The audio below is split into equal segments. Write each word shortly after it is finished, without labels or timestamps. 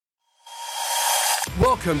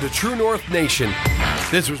Welcome to True North Nation.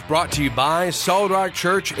 This was brought to you by Solid Rock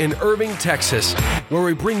Church in Irving, Texas, where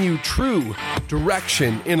we bring you true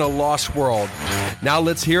direction in a lost world. Now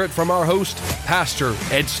let's hear it from our host, Pastor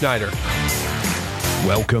Ed Snyder.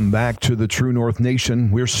 Welcome back to the True North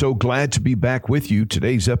Nation. We're so glad to be back with you.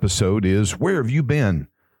 Today's episode is Where Have You Been?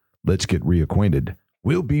 Let's get reacquainted.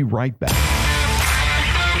 We'll be right back.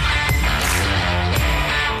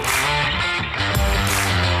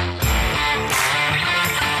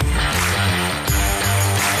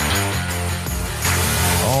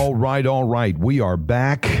 All right. We are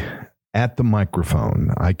back at the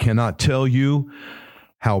microphone. I cannot tell you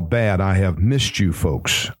how bad I have missed you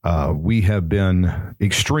folks. We have been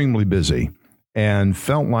extremely busy and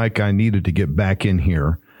felt like I needed to get back in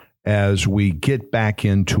here as we get back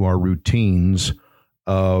into our routines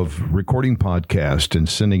of recording podcast and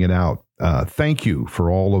sending it out. Thank you for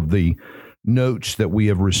all of the notes that we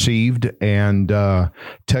have received and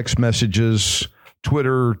text messages,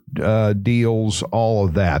 Twitter deals, all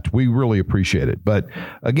of that. We really appreciate it. But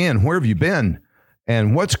again, where have you been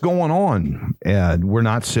and what's going on? We're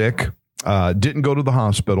not sick. Didn't go to the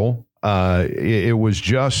hospital. It was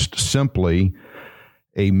just simply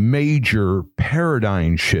a major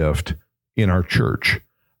paradigm shift in our church.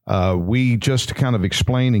 We just kind of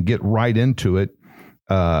explain and get right into it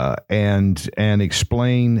and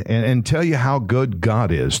explain and tell you how good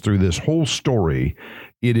God is through this whole story.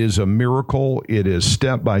 It is a miracle. It is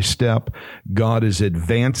step by step. God is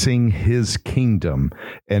advancing his kingdom,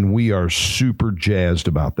 and we are super jazzed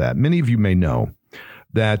about that. Many of you may know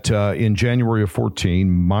that in January of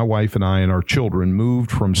 14, my wife and I and our children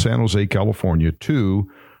moved from San Jose, California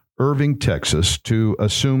to Irving, Texas to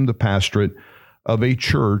assume the pastorate of a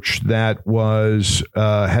church that was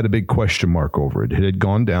had a big question mark over it. It had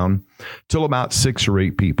gone down till about 6 or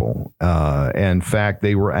 8 people. In fact,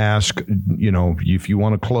 they were asked, if you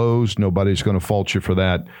want to close, nobody's going to fault you for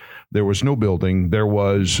that. There was no building. There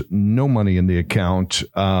was no money in the account.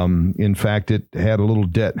 In fact, it had a little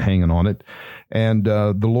debt hanging on it. And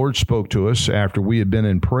the Lord spoke to us after we had been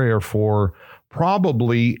in prayer for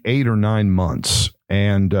probably 8 or 9 months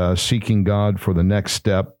and seeking God for the next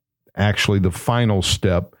step. Actually, the final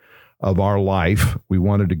step of our life. We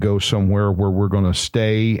wanted to go somewhere where we're going to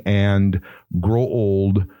stay and grow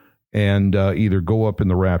old and either go up in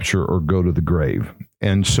the rapture or go to the grave.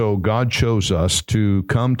 And so God chose us to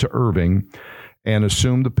come to Irving and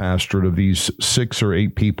assume the pastorate of these 6 or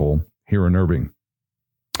 8 people here in Irving.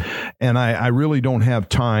 And I really don't have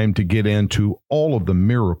time to get into all of the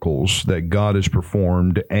miracles that God has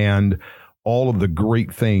performed and all of the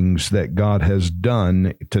great things that God has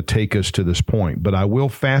done to take us to this point. But I will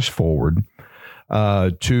fast forward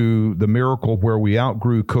to the miracle where we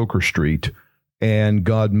outgrew Coker Street and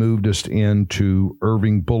God moved us into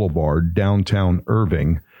Irving Boulevard, downtown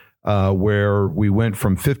Irving, where we went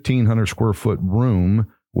from 1,500 square foot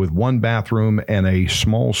room with 1 bathroom and a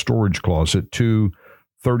small storage closet to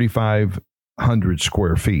 3,500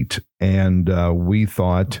 square feet. And we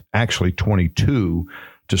thought actually 22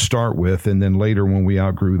 to start with. And then later when we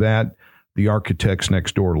outgrew that, the architects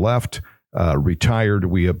next door left, retired.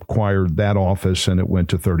 We acquired that office and it went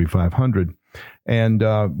to 3,500. And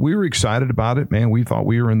we were excited about it, man. We thought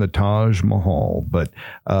we were in the Taj Mahal, but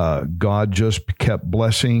God just kept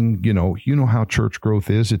blessing. You know how church growth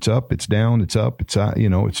is. It's up, it's down, it's up, it's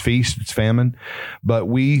it's feast, it's famine. But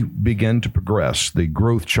we began to progress. The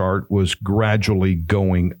growth chart was gradually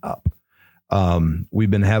going up.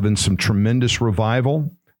 We've been having some tremendous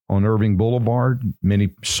revival on Irving Boulevard. Many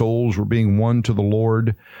souls were being won to the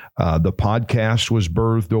Lord. The podcast was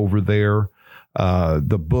birthed over there.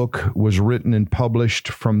 The book was written and published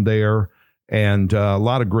from there. And a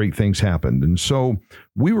lot of great things happened. And so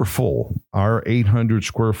we were full. Our 800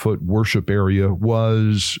 square foot worship area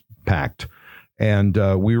was packed. And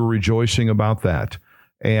we were rejoicing about that.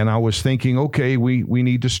 And I was thinking, okay, we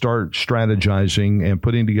need to start strategizing and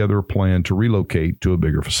putting together a plan to relocate to a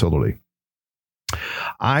bigger facility.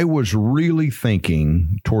 I was really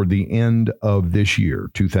thinking toward the end of this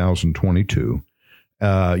year, 2022,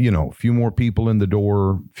 a few more people in the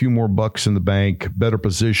door, a few more bucks in the bank, better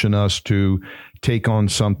position us to take on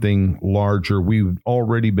something larger. We've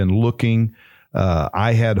already been looking.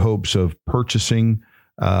 I had hopes of purchasing,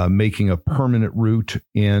 making a permanent route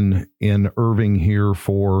in Irving here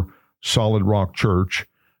for Solid Rock Church,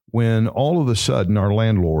 when all of a sudden our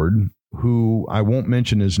landlord, who I won't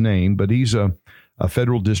mention his name, but he's a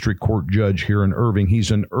federal district court judge here in Irving.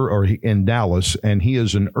 He's in Dallas, and he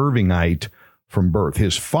is an Irvingite from birth.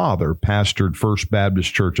 His father pastored First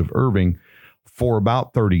Baptist Church of Irving for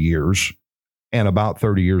about 30 years, and about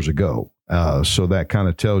 30 years ago, So that kind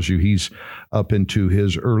of tells you he's up into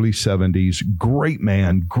his early 70s. Great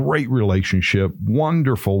man, great relationship,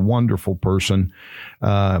 wonderful, wonderful person.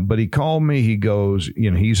 But he called me. He goes,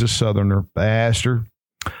 he's a Southerner. Pastor,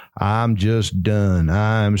 I'm just done.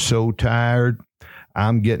 I'm so tired.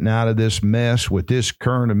 I'm getting out of this mess with this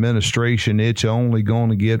current administration. It's only going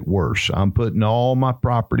to get worse. I'm putting all my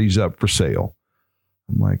properties up for sale.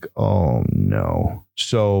 I'm like, oh, no.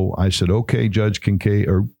 So I said, okay, Judge Kincaid,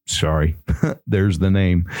 there's the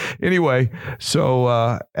name. Anyway,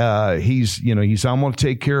 so he's, I'm going to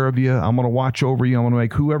take care of you. I'm going to watch over you. I'm going to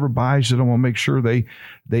make whoever buys it, I'm going to make sure they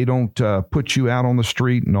don't put you out on the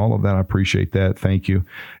street and all of that. I appreciate that. Thank you.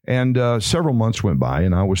 And several months went by,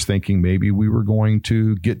 and I was thinking maybe we were going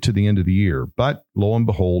to get to the end of the year. But lo and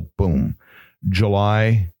behold, boom,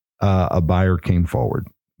 July, a buyer came forward,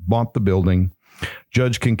 bought the building.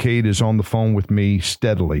 Judge Kincaid is on the phone with me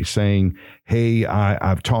steadily saying, hey,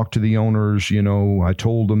 I've talked to the owners. I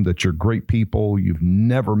told them that you're great people. You've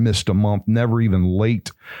never missed a month, never even late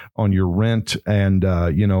on your rent, and,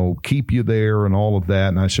 keep you there and all of that.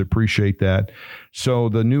 And I said, appreciate that. So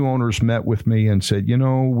the new owners met with me and said,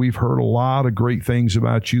 we've heard a lot of great things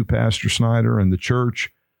about you, Pastor Snyder, and the church.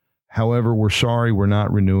 However, we're sorry we're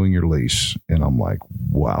not renewing your lease. And I'm like,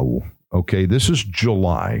 wow. Okay, this is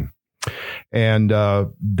July. And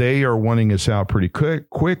they are wanting us out pretty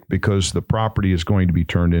quick because the property is going to be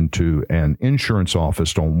turned into an insurance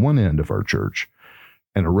office on one end of our church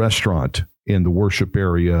and a restaurant in the worship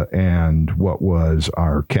area and what was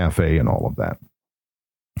our cafe and all of that.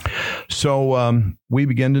 So we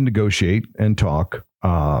began to negotiate and talk.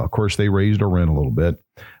 Of course, they raised our rent a little bit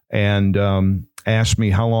and asked me,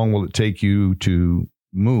 how long will it take you to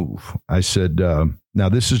move? I said, now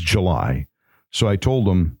this is July. So I told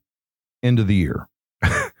them, end of the year.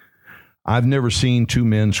 I've never seen two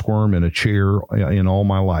men squirm in a chair in all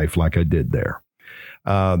my life like I did there.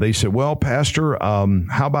 They said, well, Pastor,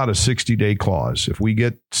 how about a 60-day clause? If we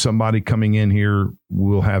get somebody coming in here,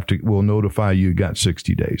 we'll notify you got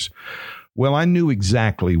 60 days. Well, I knew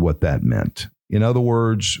exactly what that meant. In other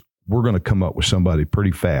words, we're going to come up with somebody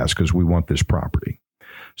pretty fast because we want this property.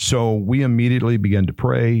 So we immediately began to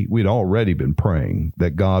pray. We'd already been praying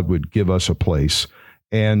that God would give us a place.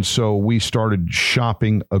 And so we started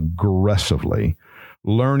shopping aggressively,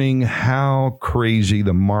 learning how crazy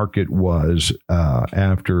the market was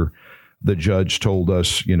after the judge told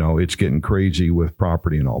us, it's getting crazy with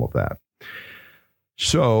property and all of that.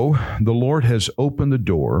 So the Lord has opened the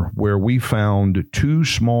door where we found two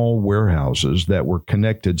small warehouses that were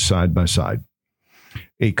connected side by side.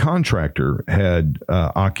 A contractor had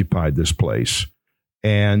occupied this place.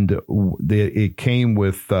 And it came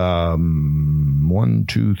with 1,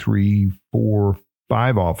 2, 3, 4,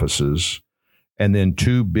 5 offices and then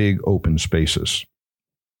 2 big open spaces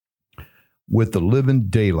with the living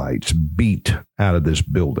daylights beat out of this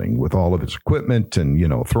building with all of its equipment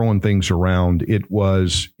and, throwing things around. It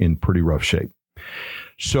was in pretty rough shape.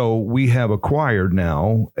 So we have acquired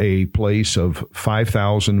now a place of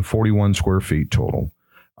 5,041 square feet total.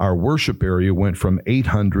 Our worship area went from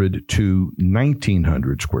 800 to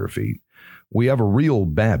 1,900 square feet. We have a real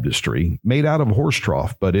baptistry made out of horse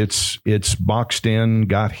trough, but it's boxed in,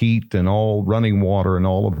 got heat and all running water and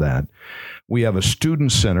all of that. We have a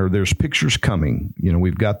student center. There's pictures coming.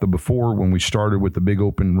 We've got the before when we started with the big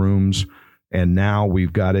open rooms, and now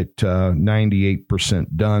we've got it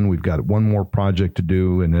 98% done. We've got one more project to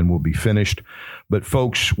do, and then we'll be finished. But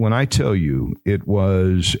folks, when I tell you it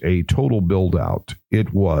was a total build out,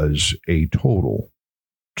 it was a total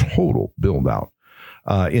build out.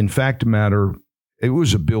 In fact, it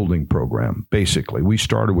was a building program. Basically, we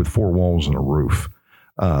started with 4 walls and a roof.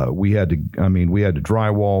 We had to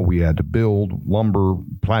drywall, we had to build lumber,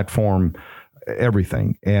 platform,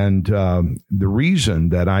 everything. And the reason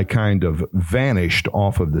that I kind of vanished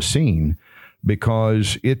off of the scene,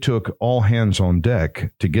 because it took all hands on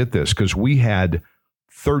deck to get this, because we had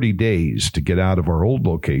 30 days to get out of our old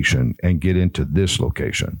location and get into this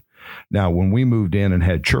location. Now, when we moved in and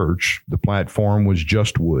had church, the platform was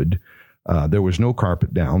just wood. There was no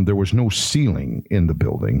carpet down. There was no ceiling in the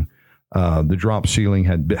building. The drop ceiling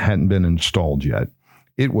hadn't been installed yet.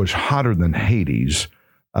 It was hotter than Hades.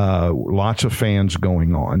 Lots of fans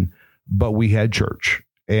going on, but we had church.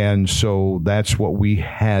 And so that's what we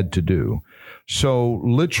had to do. So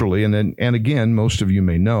literally, and again, most of you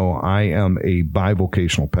may know, I am a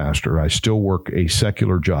bivocational pastor. I still work a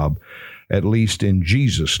secular job, at least in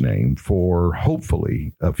Jesus' name, for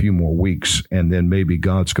hopefully a few more weeks. And then maybe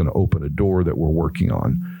God's going to open a door that we're working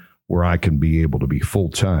on where I can be able to be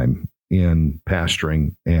full-time in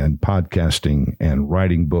pastoring and podcasting and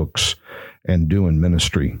writing books and doing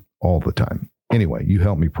ministry all the time. Anyway, you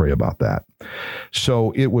help me pray about that.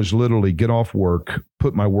 So it was literally get off work,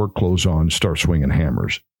 put my work clothes on, start swinging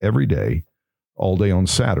hammers every day, all day on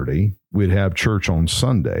Saturday. We'd have church on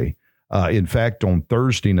Sunday. In fact, on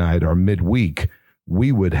Thursday night, our midweek,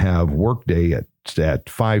 we would have work day at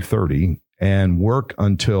 5:30 and work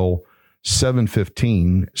until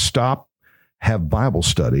 7:15, stop, have Bible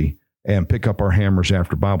study, and pick up our hammers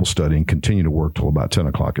after Bible study and continue to work till about 10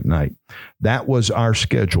 o'clock at night. That was our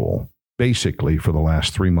schedule basically for the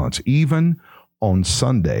last 3 months. Even on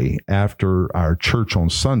Sunday, after our church on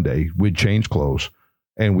Sunday, we'd change clothes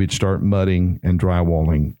and we'd start mudding and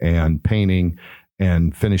drywalling and painting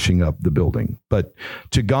and finishing up the building. But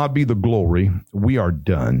to God be the glory, we are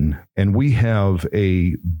done. And we have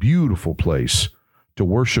a beautiful place to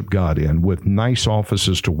worship God in with nice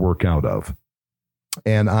offices to work out of.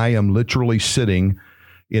 And I am literally sitting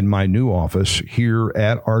in my new office here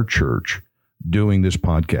at our church doing this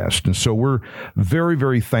podcast. And so we're very,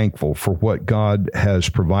 very thankful for what God has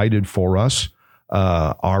provided for us.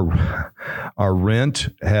 Our rent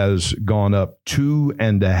has gone up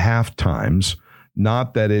 2.5 times.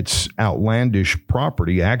 Not that it's outlandish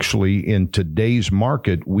property. Actually, in today's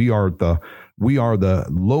market, we are the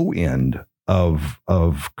low end of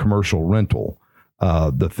commercial rental.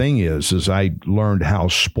 The thing is I learned how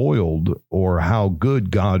spoiled or how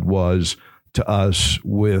good God was to us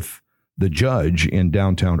with the judge in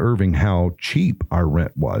downtown Irving, how cheap our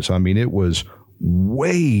rent was. I mean, it was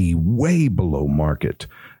way, way below market.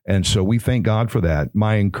 And so we thank God for that.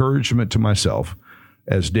 My encouragement to myself,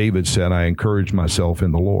 as David said, I encourage myself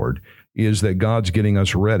in the Lord, is that God's getting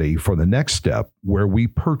us ready for the next step where we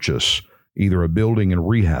purchase either a building and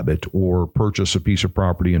rehab it or purchase a piece of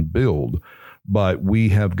property and build. But we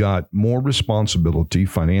have got more responsibility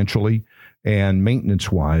financially and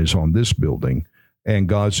maintenance-wise on this building. And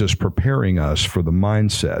God's just preparing us for the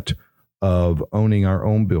mindset of owning our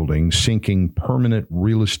own building, sinking permanent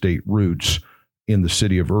real estate roots in the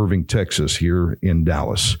city of Irving, Texas, here in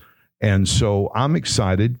Dallas. And so I'm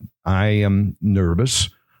excited. I am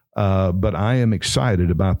nervous, but I am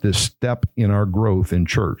excited about this step in our growth in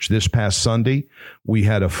church. This past Sunday, we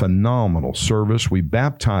had a phenomenal service. We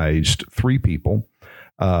baptized 3 people.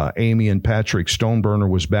 Amy and Patrick Stoneburner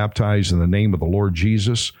was baptized in the name of the Lord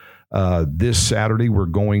Jesus. This Saturday, we're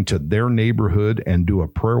going to their neighborhood and do a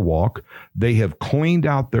prayer walk. They have cleaned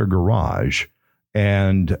out their garage,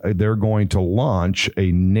 and they're going to launch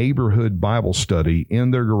a neighborhood Bible study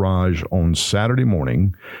in their garage on Saturday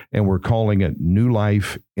morning, and we're calling it New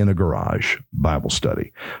Life in a Garage Bible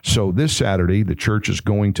Study. So this Saturday, the church is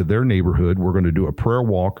going to their neighborhood. We're going to do a prayer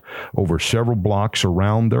walk over several blocks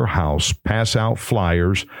around their house, pass out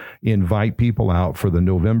flyers, invite people out for the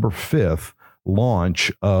November 5th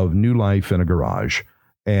launch of New Life in a Garage.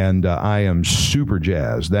 And I am super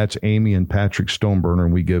jazzed. That's Amy and Patrick Stoneburner,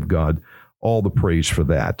 and we give God all the praise for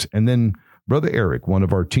that. And then Brother Eric, one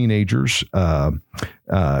of our teenagers, got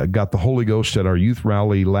the Holy Ghost at our youth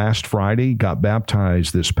rally last Friday, got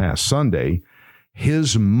baptized this past Sunday.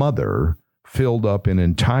 His mother filled up an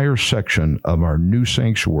entire section of our new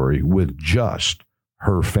sanctuary with just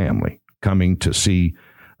her family coming to see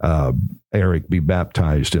Eric be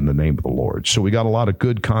baptized in the name of the Lord. So we got a lot of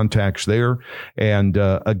good contacts there. And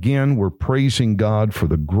again, we're praising God for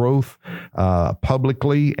the growth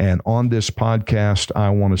publicly. And on this podcast, I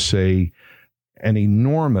want to say an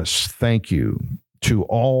enormous thank you to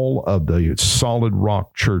all of the Solid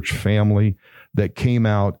Rock Church family that came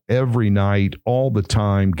out every night, all the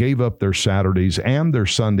time, gave up their Saturdays and their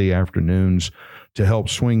Sunday afternoons to help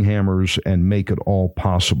swing hammers and make it all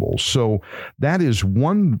possible. So that is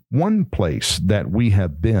one place that we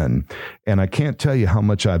have been. And I can't tell you how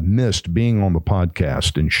much I've missed being on the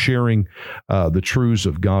podcast and sharing the truths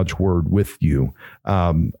of God's word with you.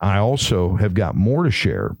 I also have got more to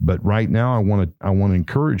share, but right now I want to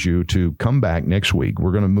encourage you to come back next week.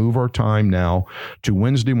 We're going to move our time now to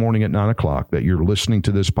Wednesday morning at 9 o'clock that you're listening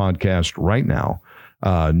to this podcast right now.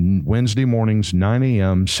 Wednesday mornings, 9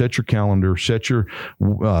 a.m., set your calendar, set your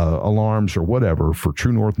alarms or whatever for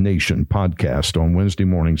True North Nation podcast on Wednesday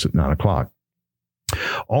mornings at 9 o'clock.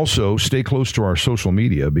 Also, stay close to our social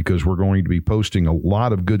media because we're going to be posting a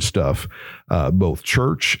lot of good stuff, both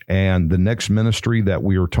church and the next ministry that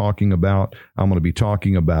we are talking about. I'm going to be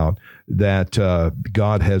talking about that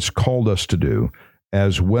God has called us to do,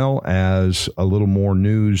 as well as a little more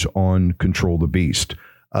news on Control the Beast.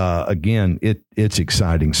 Again, it's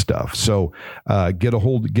exciting stuff. So get to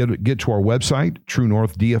our website,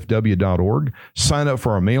 truenorthdfw.org, sign up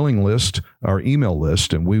for our mailing list, our email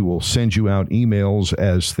list, and we will send you out emails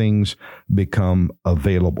as things become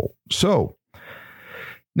available. So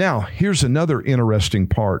Now, here's another interesting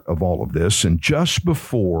part of all of this. And just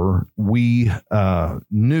before we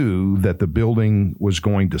knew that the building was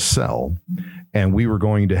going to sell and we were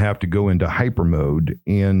going to have to go into hyper mode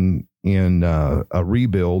in a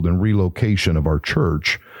rebuild and relocation of our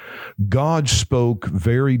church, God spoke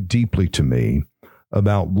very deeply to me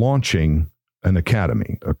about launching an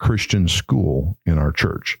academy, a Christian school in our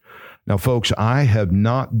church. Now, folks, I have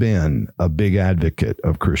not been a big advocate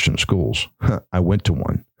of Christian schools. I went to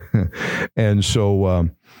one. And so,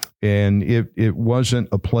 and it wasn't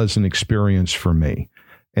a pleasant experience for me.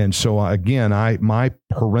 And so, again, my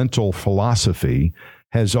parental philosophy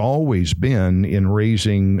has always been in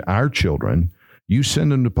raising our children. You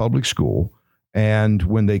send them to public school, and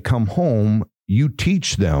when they come home, you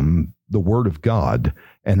teach them the Word of God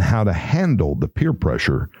and how to handle the peer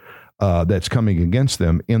pressure that's coming against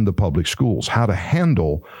them in the public schools, how to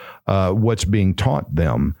handle what's being taught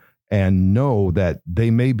them, and know that they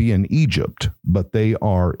may be in Egypt, but they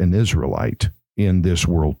are an Israelite in this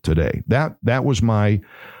world today. That was my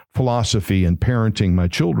philosophy in parenting my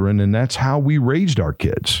children, and that's how we raised our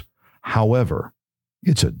kids. However,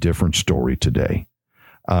 it's a different story today.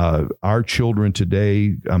 Our children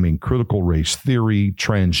today, critical race theory,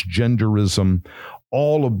 transgenderism,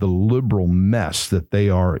 all of the liberal mess that they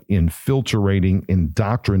are infiltrating,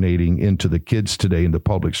 indoctrinating into the kids today in the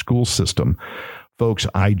public school system, folks,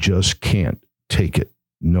 I just can't take it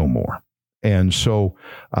no more. And so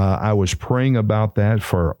I was praying about that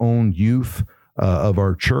for our own youth of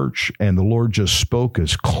our church, and the Lord just spoke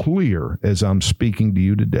as clear as I'm speaking to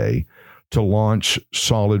you today to launch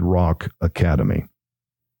Solid Rock Academy,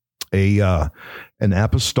 an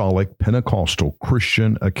apostolic Pentecostal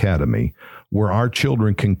Christian academy where our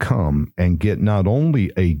children can come and get not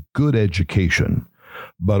only a good education,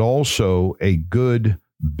 but also a good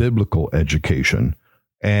biblical education.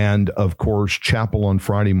 And of course, chapel on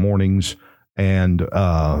Friday mornings and,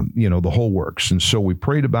 the whole works. And so we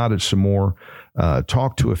prayed about it some more,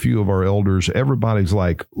 talked to a few of our elders. Everybody's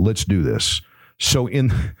like, let's do this. So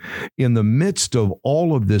in the midst of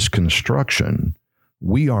all of this construction,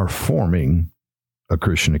 we are forming a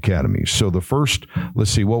Christian academy. So the first,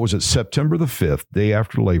 September the 5th, day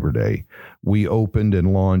after Labor Day, we opened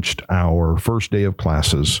and launched our first day of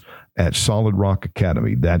classes at Solid Rock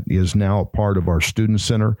Academy. That is now a part of our student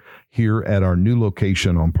center here at our new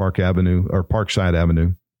location on Parkside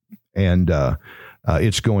Avenue. And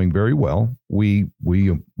it's going very well. We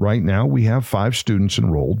right now we have 5 students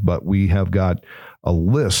enrolled, but we have got a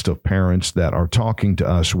list of parents that are talking to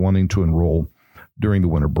us wanting to enroll during the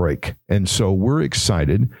winter break. And so we're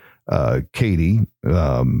excited. Katie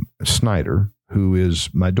Snyder, who is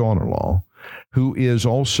my daughter-in-law, who is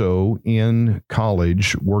also in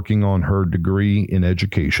college working on her degree in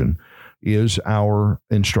education, is our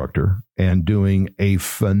instructor and doing a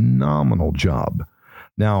phenomenal job.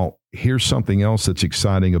 Now, here's something else that's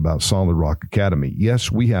exciting about Solid Rock Academy.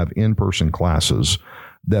 Yes, we have in-person classes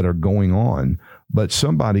that are going on, but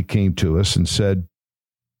somebody came to us and said,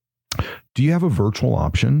 do you have a virtual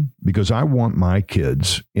option? Because I want my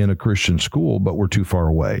kids in a Christian school, but we're too far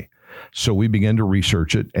away. So we began to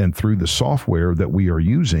research it, and through the software that we are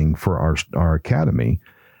using for our academy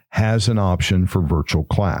has an option for virtual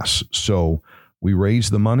class. So we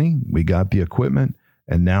raised the money, we got the equipment,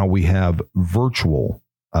 and now we have virtual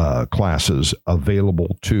classes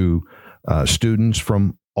available to students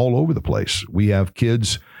from all over the place. We have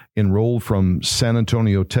kids enrolled from San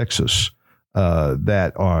Antonio, Texas,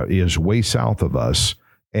 that is way south of us,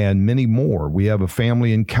 and many more. We have a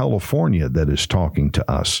family in California that is talking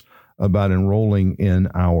to us about enrolling in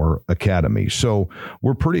our academy. So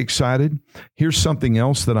we're pretty excited. Here's something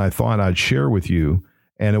else that I thought I'd share with you,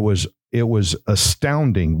 and it was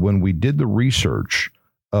astounding when we did the research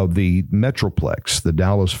of the Metroplex, the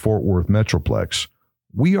Dallas-Fort Worth Metroplex.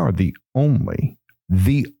 We are the only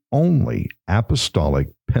apostolic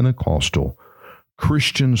Pentecostal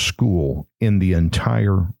Christian school in the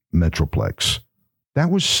entire Metroplex. That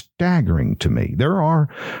was staggering to me. There are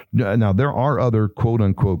other quote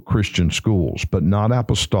unquote Christian schools, but not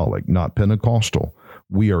apostolic, not Pentecostal.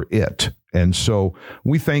 We are it. And so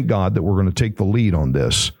we thank God that we're going to take the lead on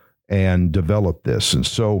this and develop this. And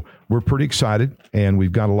so we're pretty excited, and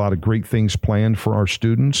we've got a lot of great things planned for our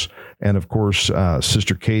students. And of course,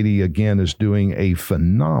 Sister Katie, again, is doing a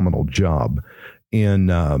phenomenal job in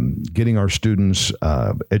getting our students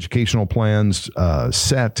educational plans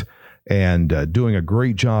set, and doing a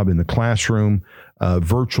great job in the classroom,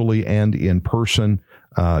 virtually and in person.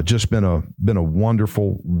 Just been a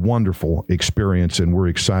wonderful, wonderful experience, and we're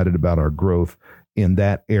excited about our growth in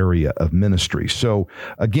that area of ministry. So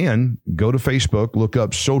again, go to Facebook, look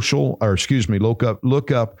up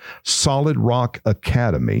look up Solid Rock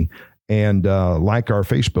Academy, and like our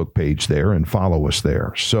Facebook page there and follow us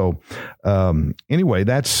there. So anyway,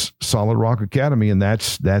 that's Solid Rock Academy, and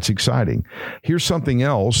that's exciting. Here's something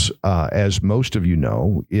else. As most of you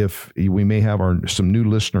know, if we may have some new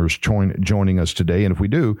listeners joining us today, and if we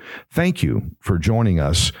do, thank you for joining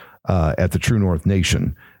us at the True North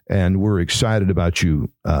Nation. And we're excited about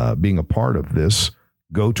you being a part of this.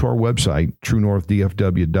 Go to our website,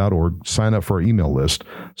 truenorthdfw.org, sign up for our email list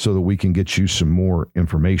so that we can get you some more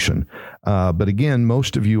information. But again,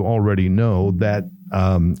 most of you already know that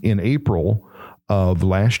in April of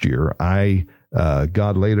last year,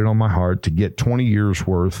 God laid it on my heart to get 20 years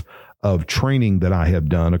worth of training that I have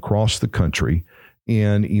done across the country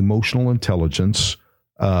in emotional intelligence,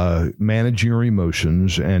 manage your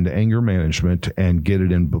emotions and anger management, and get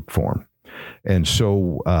it in book form. And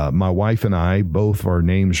so my wife and I, both of our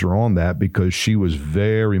names are on that because she was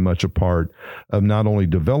very much a part of not only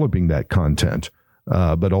developing that content,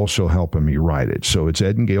 but also helping me write it. So it's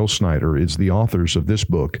Ed and Gail Snyder is the authors of this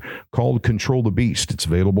book called Control the Beast. It's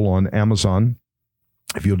available on Amazon.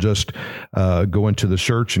 If you'll just go into the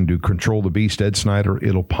search and do Control the Beast, Ed Snyder,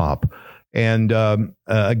 it'll pop. And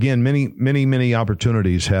again, many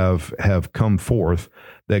opportunities have come forth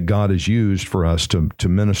that God has used for us to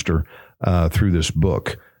minister through this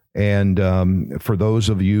book. And for those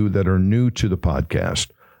of you that are new to the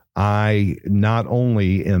podcast, I not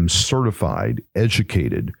only am certified,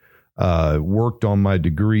 educated, worked on my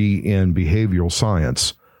degree in behavioral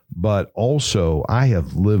science, but also I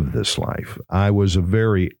have lived this life. I was a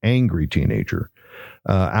very angry teenager.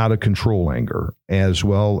 Out of control anger, as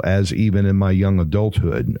well as even in my young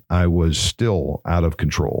adulthood, I was still out of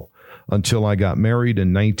control until I got married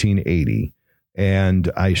in 1980,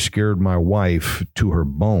 and I scared my wife to her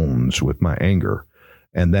bones with my anger,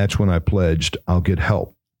 and that's when I pledged I'll get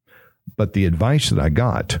help. But the advice that I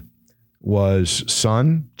got was,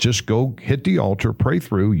 son, just go hit the altar, pray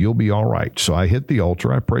through, you'll be all right. So I hit the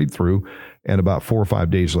altar, I prayed through, and about 4 or 5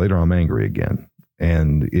 days later, I'm angry again.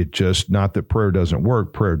 And it just, not that prayer doesn't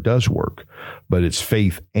work, prayer does work, but it's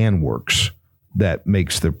faith and works that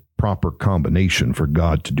makes the proper combination for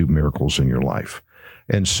God to do miracles in your life.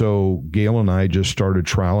 And so Gail and I just started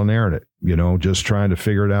trial and error it, just trying to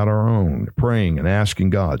figure it out our own, praying and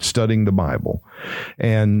asking God, studying the Bible.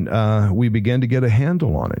 And we began to get a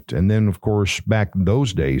handle on it. And then, of course, back in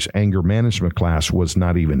those days, anger management class was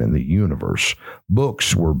not even in the universe.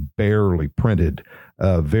 Books were barely printed.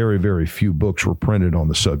 Very, very few books were printed on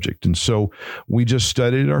the subject. And so we just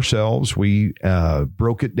studied it ourselves. We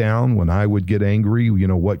broke it down when I would get angry,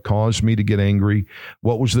 what caused me to get angry,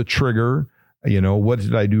 what was the trigger, what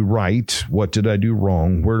did I do right, what did I do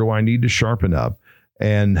wrong, where do I need to sharpen up?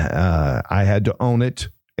 And I had to own it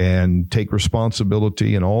and take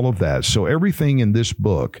responsibility and all of that. So everything in this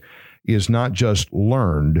book is not just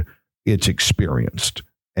learned, it's experienced.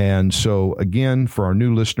 And so, again, for our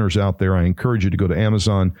new listeners out there, I encourage you to go to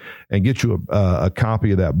Amazon and get you a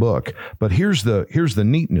copy of that book. But here's the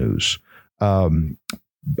neat news. I'm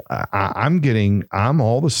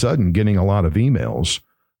all of a sudden getting a lot of emails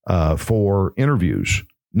for interviews,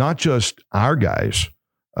 not just our guys.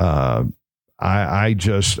 I'm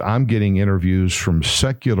getting interviews from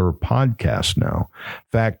secular podcasts now.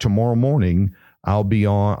 In fact, tomorrow morning, I'll be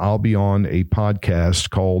on a podcast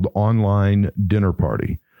called Online Dinner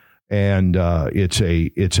Party, and it's a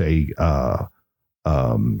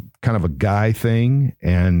kind of a guy thing,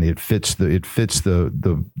 and it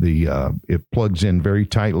plugs in very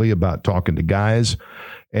tightly about talking to guys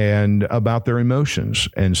and about their emotions.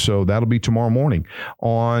 And so that'll be tomorrow morning.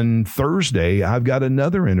 On Thursday, I've got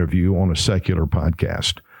another interview on a secular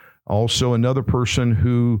podcast. Also, another person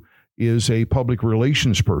who is a public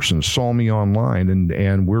relations person saw me online,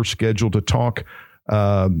 and we're scheduled to talk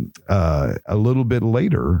a little bit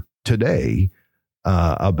later today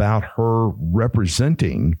about her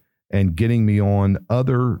representing and getting me on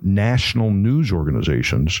other national news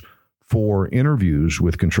organizations for interviews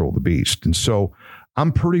with Control the Beast. And so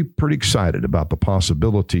I'm pretty excited about the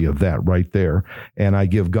possibility of that right there. And I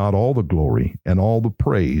give God all the glory and all the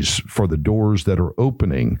praise for the doors that are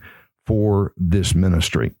opening for this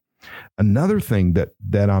ministry. Another thing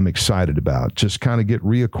that I'm excited about, just kind of get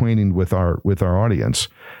reacquainted with our audience,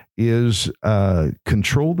 is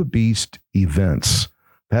Control the Beast events.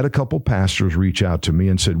 I had a couple pastors reach out to me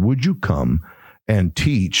and said, would you come and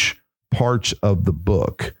teach parts of the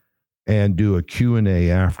book and do a Q&A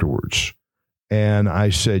afterwards? And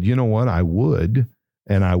I said, you know what, I would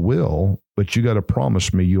and I will, but you got to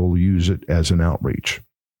promise me you'll use it as an outreach.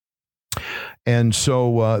 And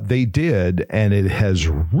so they did, and it has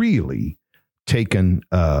really taken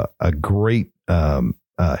a great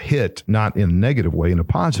hit, not in a negative way, in a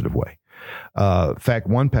positive way. In fact,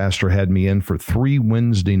 one pastor had me in for 3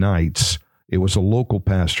 Wednesday nights. It was a local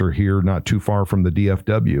pastor here, not too far from the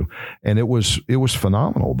DFW, and it was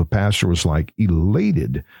phenomenal. The pastor was like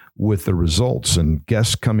elated with the results and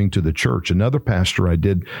guests coming to the church. Another pastor I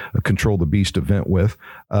did a Control the Beast event with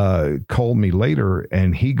called me later,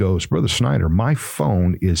 and he goes, "Brother Snyder, my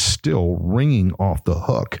phone is still ringing off the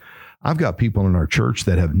hook. I've got people in our church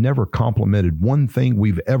that have never complimented one thing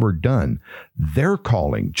we've ever done. They're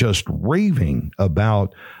calling, just raving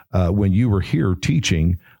about when you were here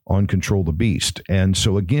teaching on Control the Beast." And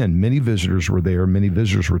so again, many visitors were there. Many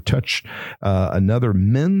visitors were touched. Another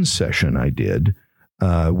men's session I did,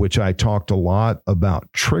 which I talked a lot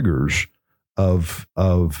about triggers of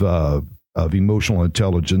emotional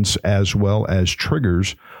intelligence, as well as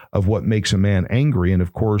triggers of what makes a man angry. And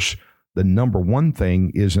of course, the number one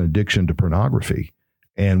thing is an addiction to pornography.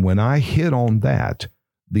 And when I hit on that,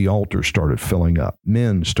 the altar started filling up.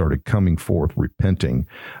 Men started coming forth, repenting.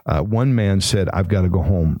 One man said, "I've got to go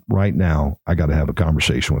home right now. I got to have a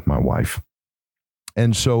conversation with my wife."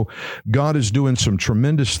 And so God is doing some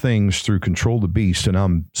tremendous things through Control the Beast, and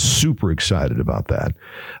I'm super excited about that.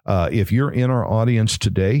 If you're in our audience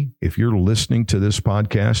today, if you're listening to this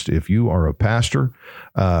podcast, if you are a pastor,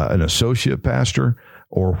 an associate pastor,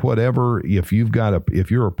 or whatever, if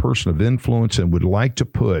you're a person of influence and would like to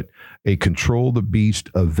put a Control the Beast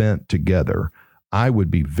event together, I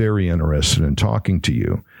would be very interested in talking to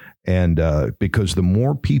you. And because the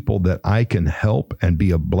more people that I can help and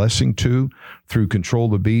be a blessing to through Control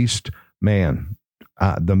the Beast, man,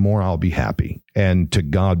 the more I'll be happy. And to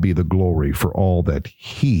God be the glory for all that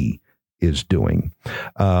He is doing.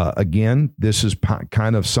 Again, this is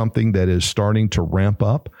kind of something that is starting to ramp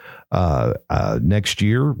up. Next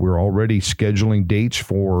year, we're already scheduling dates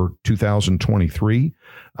for 2023.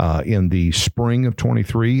 In the spring of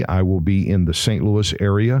 23, I will be in the St. Louis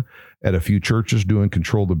area at a few churches doing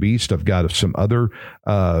Control the Beast. I've got some other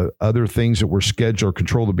things that we're scheduled,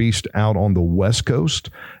 Control the Beast, out on the West Coast.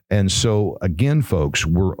 And so again, folks,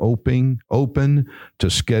 we're open to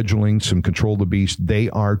scheduling some Control the Beast. They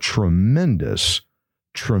are tremendous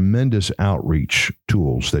outreach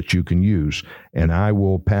tools that you can use. And I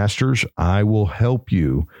will help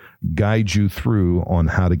you, guide you through on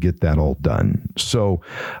how to get that all done. So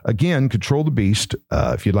again, Control the Beast.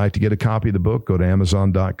 If you'd like to get a copy of the book, go to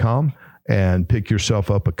Amazon.com and pick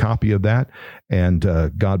yourself up a copy of that. And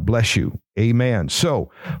God bless you. Amen. So,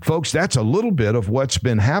 folks, that's a little bit of what's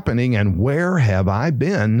been happening and where have I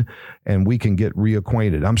been, and we can get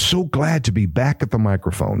reacquainted. I'm so glad to be back at the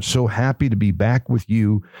microphone. So happy to be back with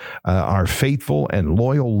you, our faithful and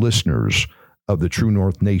loyal listeners of the True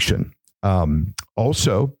North Nation.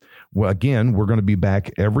 Also, well, again, we're going to be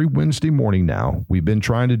back every Wednesday morning now. We've been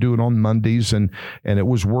trying to do it on Mondays, and it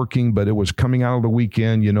was working, but it was coming out of the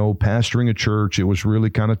weekend, pastoring a church. It was really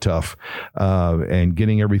kind of tough, and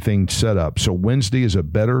getting everything set up. So Wednesday is a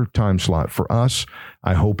better time slot for us.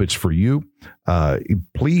 I hope it's for you.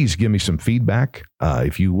 Please give me some feedback.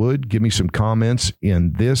 If you would, give me some comments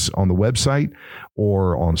in this on the website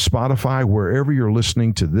or on Spotify, wherever you're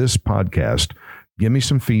listening to this podcast. Give me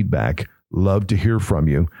some feedback. Love to hear from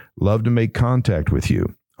you. Love to make contact with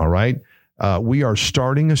you. All right. We are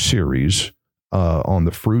starting a series on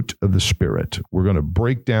the fruit of the Spirit. We're going to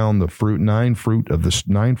break down the nine fruits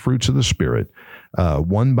of the Spirit,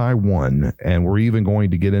 one by one. And we're even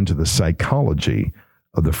going to get into the psychology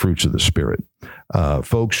of the fruits of the Spirit.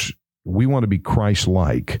 Folks, we want to be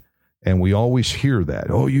Christ-like. And we always hear that.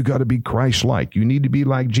 Oh, you got to be Christ-like. You need to be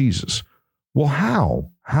like Jesus. Well,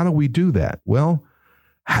 how? How do we do that? Well,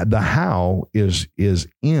 the how is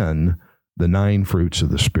in the 9 fruits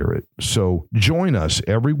of the Spirit. So join us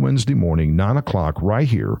every Wednesday morning, 9:00, right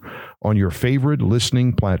here on your favorite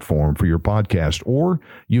listening platform for your podcast, or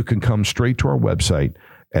you can come straight to our website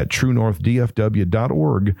at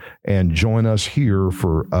truenorthdfw.org and join us here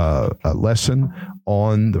for a lesson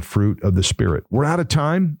on the fruit of the Spirit. We're out of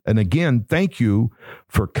time. And again, thank you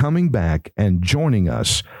for coming back and joining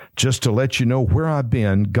us. Just to let you know where I've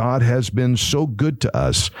been, God has been so good to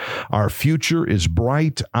us. Our future is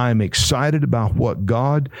bright. I'm excited about what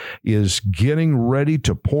God is getting ready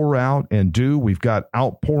to pour out and do. We've got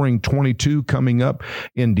Outpouring 22 coming up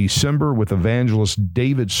in December with evangelist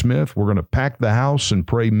David Smith. We're going to pack the house and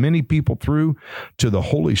pray many people through to the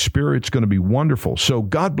Holy Spirit. It's going to be wonderful. So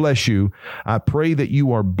God bless you. I pray that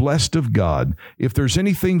you are blessed of God. If there's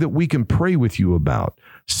anything that we can pray with you about,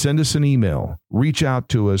 send us an email. Reach out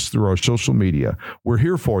to us through our social media. We're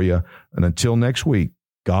here for you. And until next week,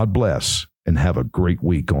 God bless and have a great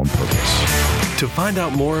week on purpose. To find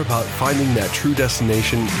out more about finding that true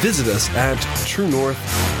destination, visit us at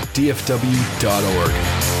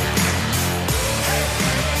truenorthdfw.org.